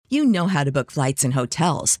You know how to book flights and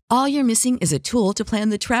hotels. All you're missing is a tool to plan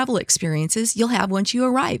the travel experiences you'll have once you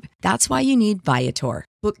arrive. That's why you need Viator.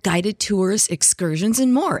 Book guided tours, excursions,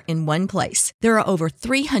 and more in one place. There are over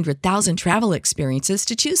 300,000 travel experiences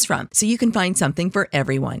to choose from, so you can find something for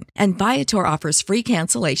everyone. And Viator offers free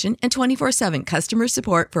cancellation and 24/7 customer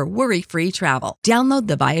support for worry-free travel. Download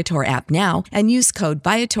the Viator app now and use code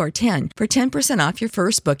Viator10 for 10% off your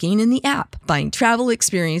first booking in the app. Find travel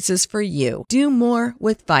experiences for you. Do more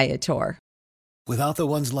with Viator. Without the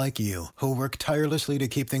ones like you, who work tirelessly to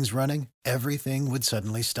keep things running, everything would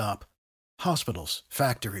suddenly stop. Hospitals,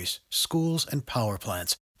 factories, schools, and power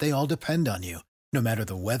plants, they all depend on you. No matter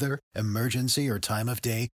the weather, emergency, or time of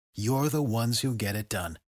day, you're the ones who get it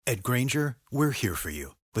done. At Grainger, we're here for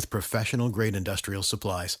you with professional-grade industrial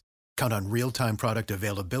supplies. Count on real-time product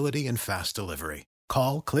availability and fast delivery.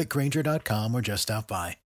 Call, click Grainger.com, or just stop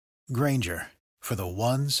by. Grainger, for the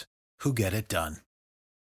ones who get it done.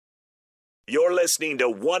 You're listening to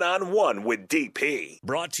One-on-One with DP,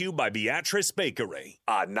 brought to you by Beatrice Bakery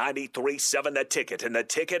on 93.7 The Ticket and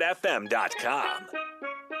theticketfm.com.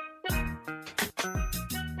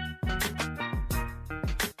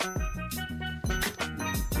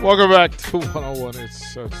 Welcome back to 101.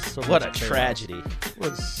 It's so what much a tragedy.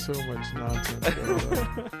 What so much nonsense going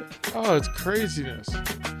on. Oh, it's craziness.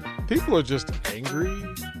 People are just angry.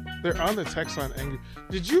 They're on the text line angry.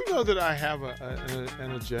 Did you know that I have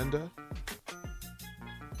an agenda?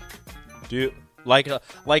 Do you,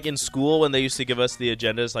 like in school when they used to give us the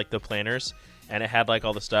agendas, like the planners, and it had like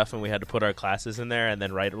all the stuff, and we had to put our classes in there and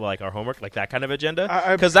then write like our homework, like that kind of agenda?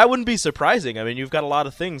 Because that wouldn't be surprising. I mean, you've got a lot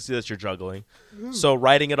of things that you're juggling. So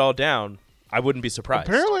writing it all down, I wouldn't be surprised.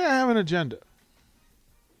 Apparently, I have an agenda.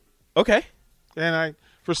 Okay. And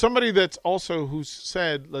for somebody that's also who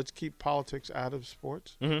said, let's keep politics out of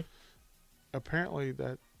sports, apparently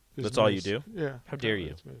that's missed. All you do? Yeah. How dare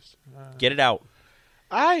you? Get it out.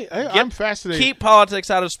 I'm fascinated. Keep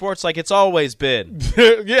politics out of sports like it's always been.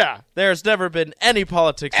 Yeah. There's never been any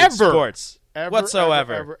politics in sports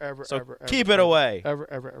whatsoever. Ever, keep it away.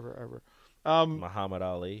 Ever. Muhammad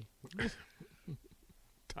Ali.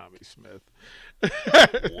 Tommy Smith.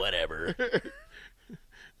 Whatever.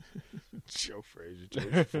 Joe Frazier,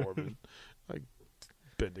 George Foreman. Like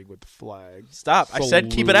bending with the flag. Stop. Salute. I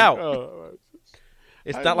said keep it out.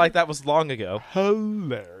 It's not like that was long ago.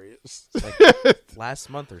 Hilarious. Like last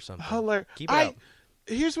month or something. Hilarious. Keep it out.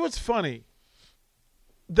 Here's what's funny.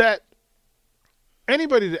 That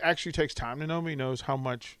anybody that actually takes time to know me knows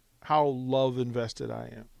how love invested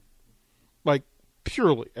I am. Like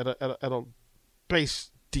purely at a base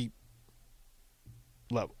deep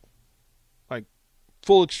level. Like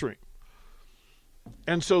full extreme.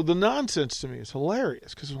 And so the nonsense to me is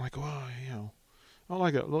hilarious because I'm like, well, I don't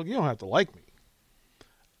like it. Look, you don't have to like me.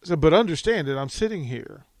 So, but understand that I'm sitting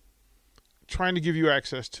here trying to give you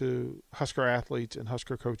access to Husker athletes and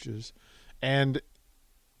Husker coaches and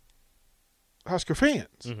Husker fans.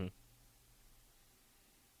 Mm-hmm.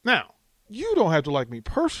 Now, you don't have to like me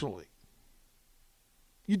personally.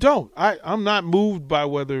 You don't. I'm not moved by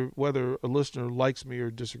whether a listener likes me or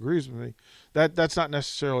disagrees with me. That's not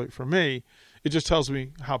necessarily for me. It just tells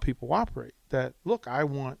me how people operate. That, look, I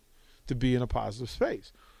want to be in a positive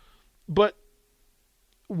space. But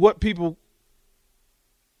what people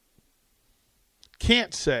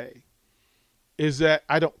can't say is that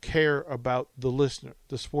I don't care about the listener,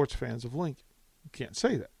 the sports fans of Lincoln. You can't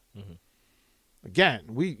say that. Mm-hmm. Again,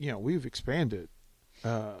 we've expanded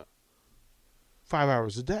 5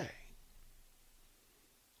 hours a day,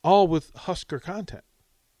 all with Husker content,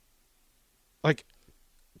 like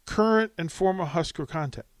current and former Husker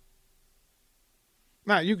content.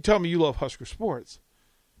 Now, you can tell me you love Husker sports,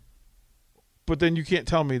 but then you can't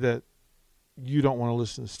tell me that you don't want to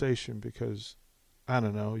listen to the station because, I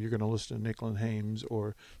don't know, you're going to listen to Nicklin Hames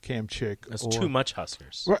or Cam Chick. That's too much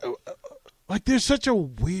Huskers. Like, there's such a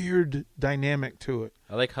weird dynamic to it.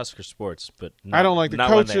 I like Husker sports, but I don't like the not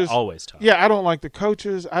coaches. When they always talk. Yeah, I don't like the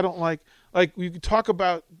coaches. I don't like you can talk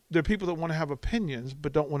about there are people that want to have opinions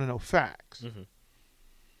but don't want to know facts. Mm-hmm.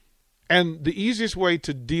 And the easiest way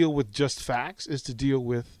to deal with just facts is to deal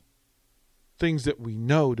with things that we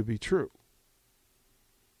know to be true.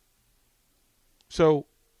 So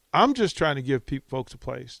I'm just trying to give folks a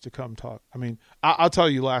place to come talk. I mean, I'll tell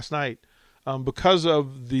you last night, because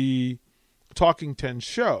of the Talking 10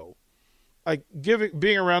 show, like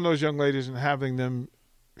being around those young ladies and having them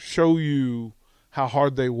show you how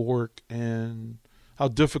hard they work and how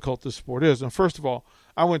difficult this sport is. And first of all,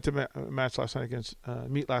 I went to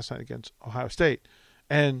meet last night against Ohio State,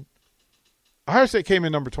 and Ohio State came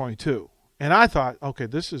in number 22. And I thought, okay,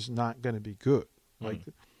 this is not going to be good. Like,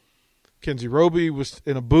 Kenzie Roby was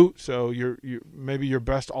in a boot, so maybe your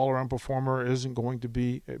best all-around performer isn't going to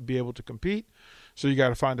be able to compete. So you got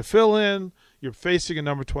to find a fill-in. You're facing a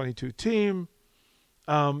number 22 team.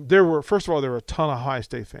 There were a ton of Ohio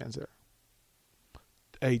State fans there.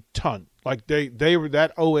 A ton. Like they were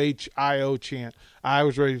that OHIO chant. I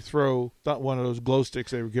was ready to throw one of those glow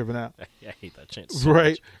sticks they were giving out. I hate that chant so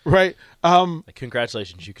much. Right.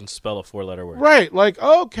 Congratulations, you can spell a 4-letter word. Right. Like,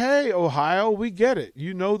 okay, Ohio, we get it.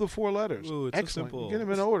 You know the 4 letters. Ooh, it's excellent. So simple. Get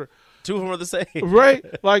them in order. 2 of them are the same. Right.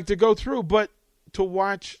 Like to go through, but to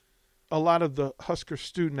watch a lot of the Husker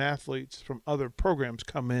student athletes from other programs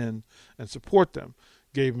come in and support them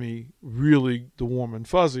gave me really the warm and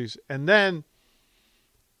fuzzies. And then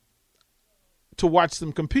to watch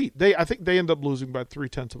them compete. I think they end up losing by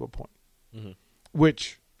 0.3 of a point,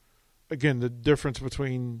 which, again, the difference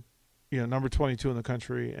between number 22 in the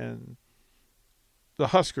country and the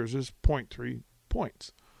Huskers is 0.3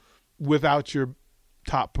 points without your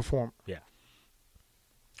top performer. Yeah.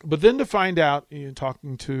 But then to find out,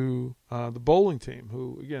 talking to the bowling team,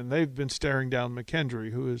 who, again, they've been staring down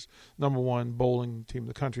McKendree, who is number 1 bowling team in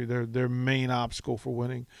the country, their main obstacle for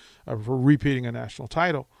winning, for repeating a national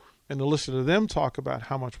title. And to listen to them talk about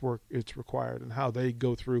how much work it's required and how they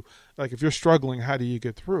go through. Like, if you're struggling, how do you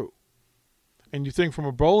get through? And you think from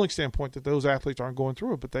a bowling standpoint that those athletes aren't going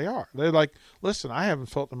through it, but they are. They're like, listen, I haven't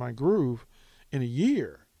felt in my groove in a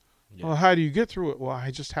year. Yeah. Well, how do you get through it? Well, I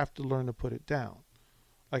just have to learn to put it down.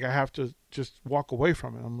 Like, I have to just walk away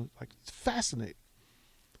from it. I'm like, it's fascinating.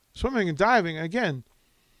 Swimming and diving, again,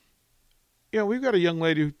 we've got a young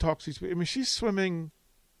lady who talks these. I mean, she's swimming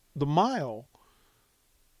the mile.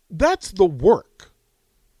 That's the work.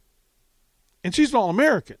 And she's an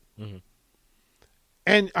All-American. Mm-hmm.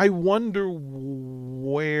 And I wonder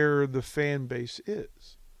where the fan base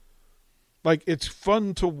is. Like, it's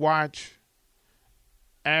fun to watch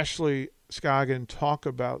Ashley Scoggin talk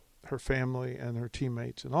about her family and her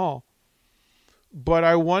teammates and all. But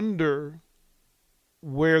I wonder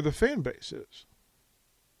where the fan base is.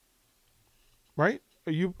 Right?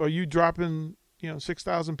 Are you dropping,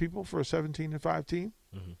 6,000 people for a 17-5 team?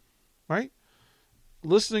 Mm-hmm. Right?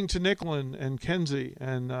 Listening to Nicklin and Kenzie,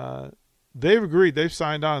 and they've agreed, they've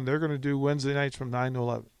signed on. They're going to do Wednesday nights from 9 to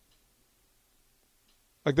 11.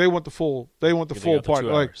 Like, they want the full part.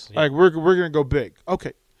 Like we're going to go big.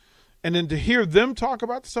 Okay. And then to hear them talk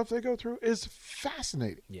about the stuff they go through is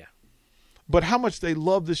fascinating. Yeah. But how much they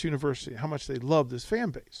love this university, how much they love this fan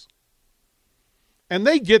base. And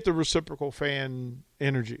they get the reciprocal fan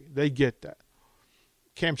energy. They get that.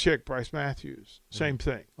 Cam Chick, Bryce Matthews, same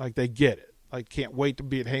thing. Like, they get it. Like, can't wait to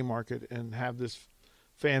be at Haymarket and have this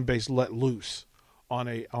fan base let loose on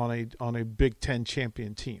a Big Ten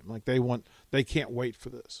champion team. Like, they can't wait for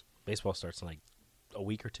this. Baseball starts in like a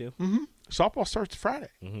week or 2. Mm-hmm. Softball starts Friday.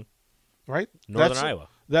 Mm-hmm. Right? Northern Iowa.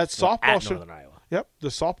 That's softball show. Northern Iowa. Yep, the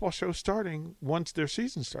softball show starting once their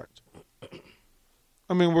season starts.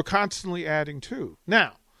 I mean, we're constantly adding to.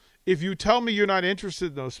 Now, if you tell me you're not interested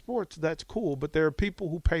in those sports, that's cool, but there are people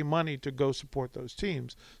who pay money to go support those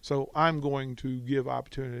teams. So I'm going to give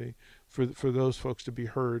opportunity for those folks to be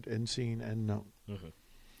heard and seen and known. Mm-hmm.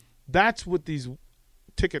 That's what these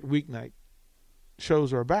ticket weeknight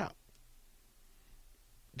shows are about.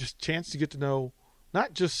 Just a chance to get to know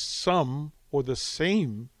not just some or the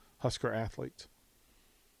same Husker athletes.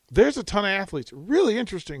 There's a ton of athletes, really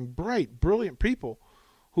interesting, bright, brilliant people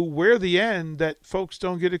who wear the N that folks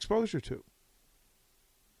don't get exposure to.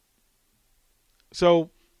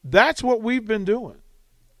 So that's what we've been doing.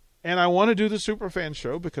 And I want to do the Superfan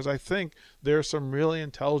show because I think there are some really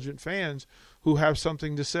intelligent fans who have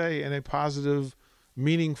something to say in a positive,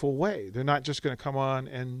 meaningful way. They're not just going to come on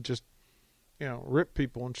and just, rip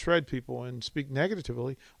people and shred people and speak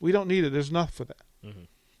negatively. We don't need it. There's enough for that. Mm-hmm.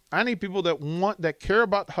 I need people that care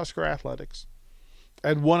about Husker athletics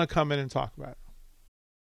and want to come in and talk about it.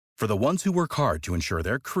 For the ones who work hard to ensure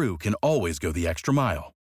their crew can always go the extra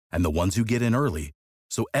mile, and the ones who get in early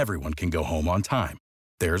so everyone can go home on time,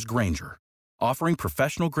 there's Grainger, offering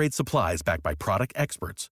professional-grade supplies backed by product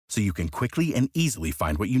experts so you can quickly and easily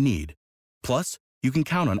find what you need. Plus, you can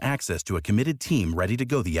count on access to a committed team ready to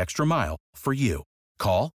go the extra mile for you.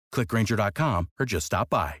 Call, click Grainger.com, or just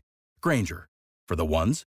stop by. Grainger, for the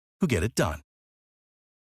ones who get it done.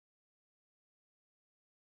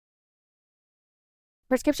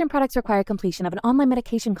 Prescription products require completion of an online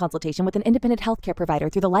medication consultation with an independent healthcare provider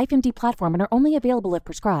through the LifeMD platform and are only available if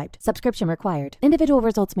prescribed. Subscription required. Individual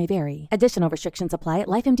results may vary. Additional restrictions apply at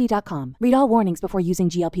lifemd.com. Read all warnings before using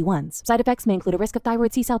GLP-1s. Side effects may include a risk of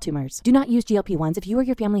thyroid C-cell tumors. Do not use GLP-1s if you or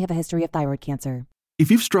your family have a history of thyroid cancer. If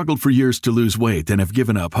you've struggled for years to lose weight and have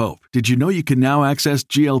given up hope, did you know you can now access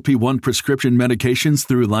GLP-1 prescription medications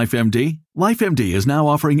through LifeMD? LifeMD is now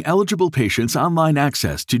offering eligible patients online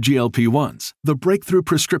access to GLP-1s, the breakthrough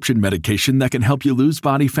prescription medication that can help you lose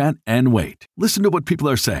body fat and weight. Listen to what people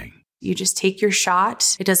are saying. You just take your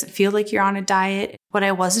shot. It doesn't feel like you're on a diet. What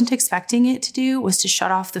I wasn't expecting it to do was to shut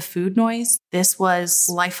off the food noise. This was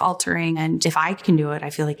life-altering, and if I can do it, I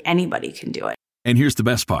feel like anybody can do it. And here's the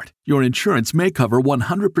best part. Your insurance may cover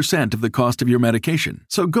 100% of the cost of your medication.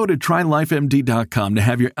 So go to TryLifeMD.com to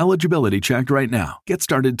have your eligibility checked right now. Get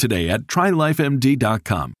started today at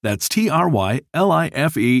TryLifeMD.com. That's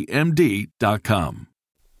TryLifeMD.com.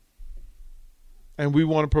 And we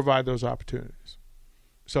want to provide those opportunities.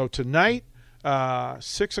 So tonight,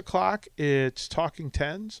 6 o'clock, it's Talking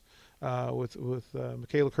Tens with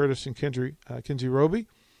Michaela Curtis and Kinsey Roby.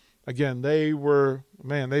 Again, they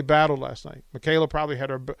battled last night. Michaela probably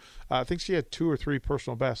had I think she had 2 or 3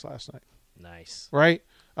 personal bests last night. Nice. Right?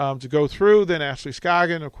 To go through, then Ashley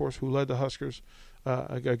Scoggin, of course, who led the Huskers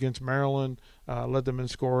against Maryland, led them in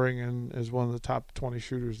scoring and is one of the top 20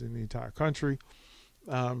 shooters in the entire country.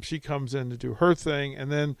 She comes in to do her thing.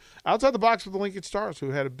 And then outside the box with the Lincoln Stars,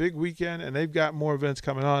 who had a big weekend, and they've got more events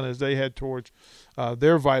coming on as they head towards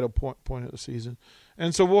their vital point of the season.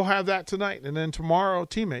 And so we'll have that tonight. And then tomorrow,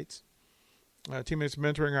 Teammates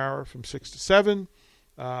mentoring hour from 6 to 7.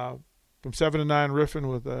 From 7 to 9,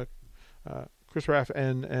 riffing with Chris Raff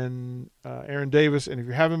and Aaron Davis. And if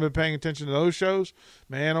you haven't been paying attention to those shows,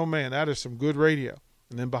 man, oh man, that is some good radio.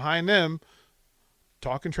 And then behind them,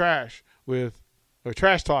 Talking Trash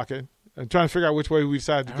Trash Talking. I'm trying to figure out which way we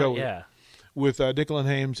decided to go with Nicholin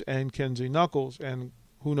Hames and Kenzie Knuckles, and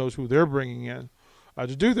who knows who they're bringing in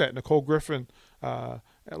to do that. Nicole Griffin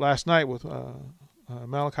last night with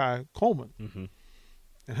Malachi Coleman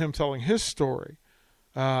and him telling his story.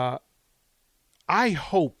 I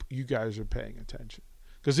hope you guys are paying attention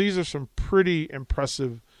because these are some pretty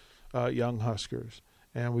impressive young Huskers,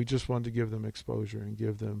 and we just wanted to give them exposure and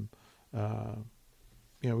give them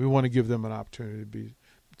we want to give them an opportunity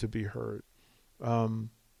to be heard.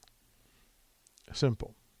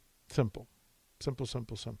 Simple. It's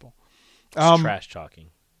trash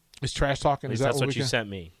talking. It's trash talking. At least that's what you sent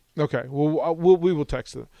me. Okay. Well, we will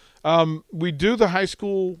text them. We do the high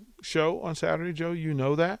school show on Saturday, Joe. You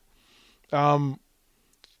know that. Joe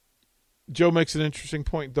makes an interesting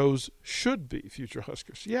point. Those should be future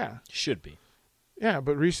Huskers. Yeah. Should be. Yeah,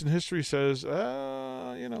 but recent history says,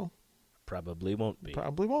 Probably won't be.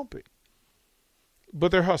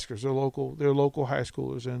 But they're Huskers. They're local high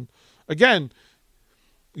schoolers. And, again,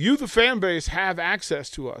 you, the fan base, have access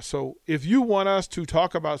to us. So if you want us to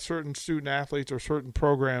talk about certain student athletes or certain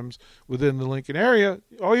programs within the Lincoln area,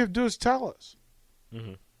 all you have to do is tell us.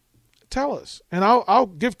 Mm-hmm. Tell us. And I'll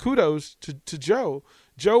give kudos to Joe.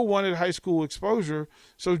 Joe wanted high school exposure,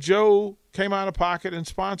 so Joe came out of pocket and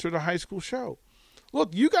sponsored a high school show.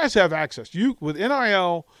 Look, you guys have access. With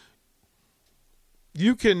NIL,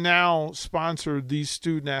 you can now sponsor these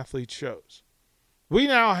student-athlete shows. We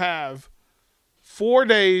now have 4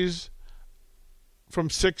 days from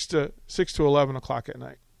 6 to 11 o'clock at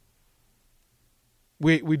night.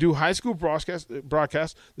 We do high school broadcast.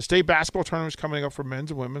 The state basketball tournament is coming up for men's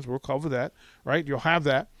and women's. We'll cover that, right? You'll have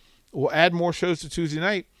that. We'll add more shows to Tuesday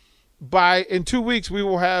night. In 2 weeks, we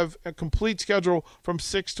will have a complete schedule from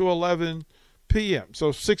 6 to 11 p.m.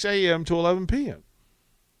 So 6 a.m. to 11 p.m.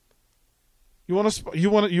 You want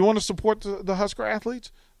to support the Husker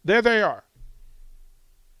athletes? There they are.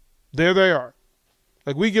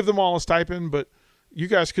 Like, we give them all a stipend, but you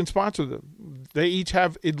guys can sponsor them. They each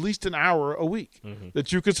have at least an hour a week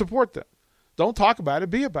that you can support them. Don't talk about it.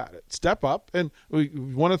 Be about it. Step up. And we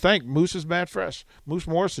want to thank Moose's Mad Fresh. Moose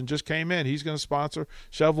Morrison just came in. He's going to sponsor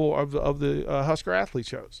several of the Husker athlete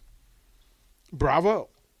shows. Bravo.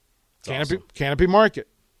 Canopy Market.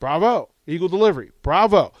 Bravo. Eagle Delivery.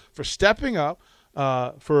 Bravo for stepping up.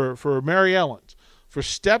 For Mary Ellen's, for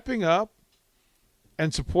stepping up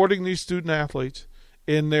and supporting these student athletes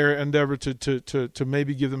in their endeavor to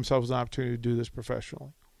maybe give themselves an opportunity to do this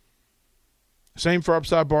professionally. Same for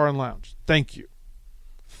Upside Bar and Lounge. Thank you.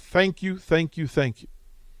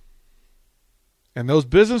 And those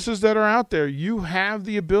businesses that are out there, you have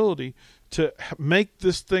the ability to make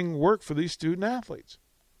this thing work for these student athletes.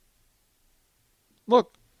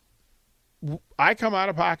 Look, I come out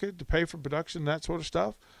of pocket to pay for production, that sort of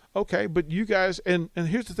stuff. Okay, but you guys, and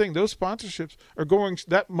here's the thing, those sponsorships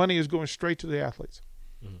that money is going straight to the athletes.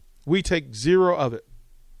 Mm-hmm. We take zero of it.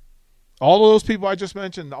 All of those people I just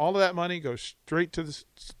mentioned, all of that money goes straight to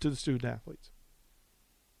the student athletes.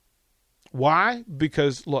 Why?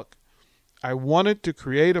 Because, look, I wanted to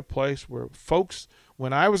create a place where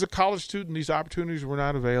When I was a college student, these opportunities were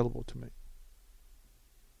not available to me.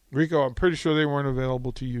 Rico, I'm pretty sure they weren't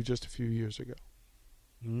available to you just a few years ago.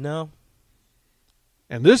 No.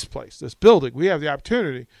 And this place, this building, we have the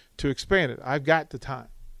opportunity to expand it. I've got the time.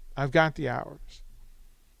 I've got the hours.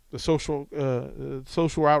 The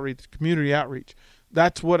social outreach, community outreach.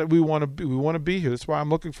 That's what we want to be. We want to be here. That's why I'm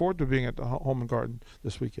looking forward to being at the Home and Garden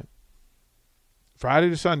this weekend. Friday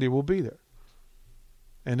to Sunday, we'll be there.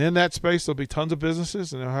 And in that space, there'll be tons of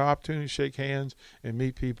businesses, and they'll have opportunity to shake hands and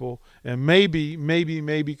meet people, and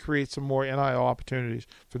maybe create some more NIL opportunities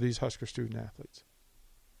for these Husker student athletes.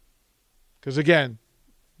 Because, again,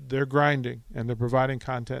 they're grinding, and they're providing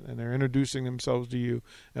content, and they're introducing themselves to you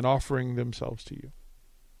and offering themselves to you.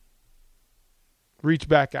 Reach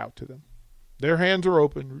back out to them. Their hands are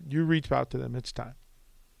open. You reach out to them. It's time.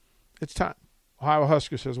 It's time. Ohio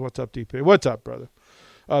Husker says, "What's up, DP?" What's up, brother?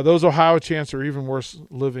 Those Ohio chants are even worse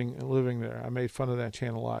living there. I made fun of that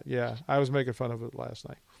chant a lot. Yeah, I was making fun of it last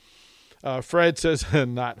night. Fred says,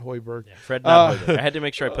 not Hoiberg. Yeah, Fred, not Hoiberg. I had to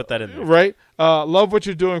make sure I put that in there. Right. Love what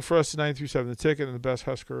you're doing for us at 937 The Ticket and the best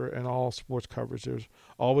Husker and all sports coverage. There's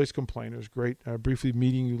always complainers. Great. Briefly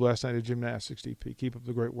meeting you last night at Gymnastics, DP. Keep up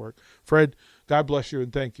the great work. Fred, God bless you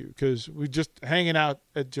and thank you, because we just hanging out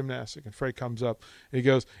at Gymnastics, and Fred comes up and he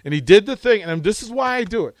goes, and he did the thing, and this is why I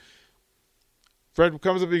do it. Fred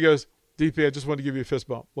comes up and he goes, DP, I just wanted to give you a fist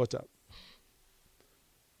bump. What's up?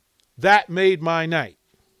 That made my night.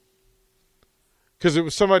 Because it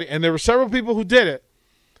was somebody, and there were several people who did it,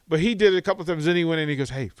 but he did it a couple of times. Then he went in and he goes,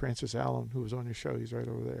 "Hey, Francis Allen, who was on your show, he's right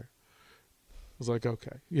over there." I was like,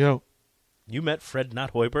 okay. You met Fred,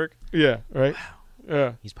 not Hoiberg? Yeah, right? Wow.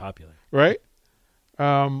 Yeah. He's popular. Right?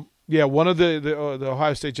 Yeah, one of the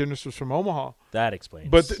Ohio State gymnasts was from Omaha. That explains.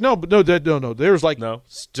 But no. There's like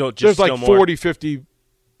there's like more. 40, 50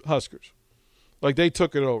 Huskers. Like they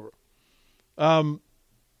took it over.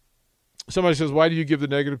 Somebody says, "Why do you give the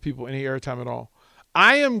negative people any airtime at all?"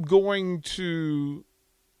 I am going to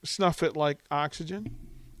snuff it like oxygen.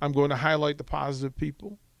 I'm going to highlight the positive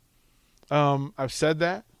people. I've said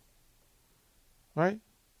that. Right?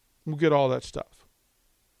 We'll get all that stuff.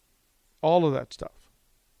 All of that stuff.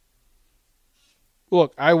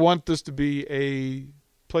 Look, I want this to be a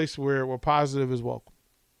place where positive is welcome.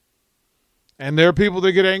 And there are people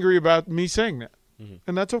that get angry about me saying that. Mm-hmm.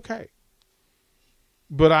 And that's okay.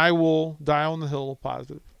 But I will die on the hill of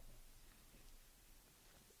positive.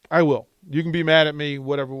 I will. You can be mad at me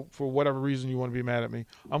for whatever reason you want to be mad at me.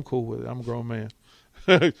 I'm cool with it. I'm a grown man.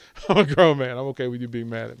 I'm a grown man. I'm okay with you being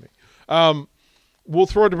mad at me. We'll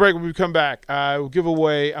throw it to break when we come back. I'm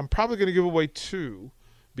probably going to give away 2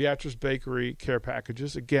 Beatrice Bakery care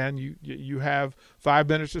packages. Again, you have 5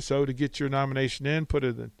 minutes or so to get your nomination in. Put it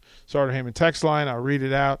in the Sartor Hamann text line. I'll read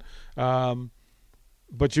it out.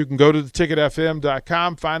 But you can go to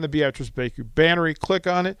theticketfm.com, find the Beatrice Bakery banner, click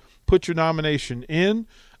on it, put your nomination in.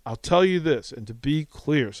 I'll tell you this, and to be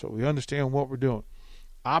clear so we understand what we're doing,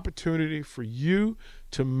 opportunity for you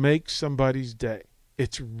to make somebody's day.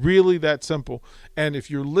 It's really that simple. And if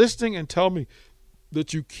you're listening and tell me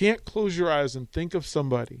that you can't close your eyes and think of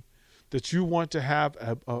somebody that you want to have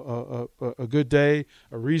a good day,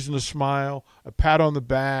 a reason to smile, a pat on the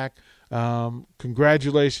back,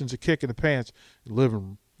 congratulations, a kick in the pants,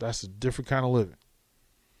 living, that's a different kind of living.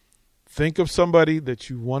 Think of somebody that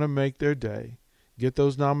you want to make their day. Get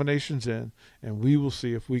those nominations in, and we will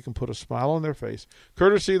see if we can put a smile on their face,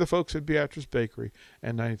 courtesy of the folks at Beatrice Bakery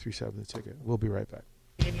and 93.7 The Ticket. We'll be right back.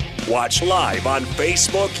 Watch live on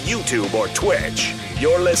Facebook, YouTube, or Twitch.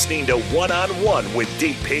 You're listening to One-on-One with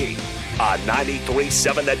DP on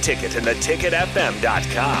 93.7 The Ticket and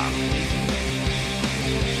theticketfm.com.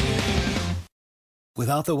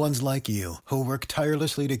 Without the ones like you, who work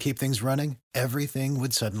tirelessly to keep things running, everything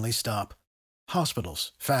would suddenly stop.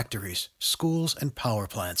 Hospitals, factories, schools, and power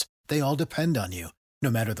plants, they all depend on you. No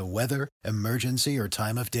matter the weather, emergency, or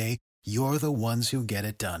time of day, you're the ones who get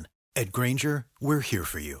it done. At Grainger, we're here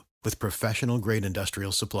for you with professional-grade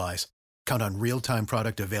industrial supplies. Count on real-time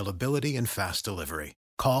product availability and fast delivery.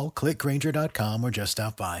 Call, click Grainger.com, or just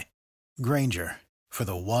stop by. Grainger, for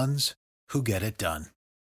the ones who get it done.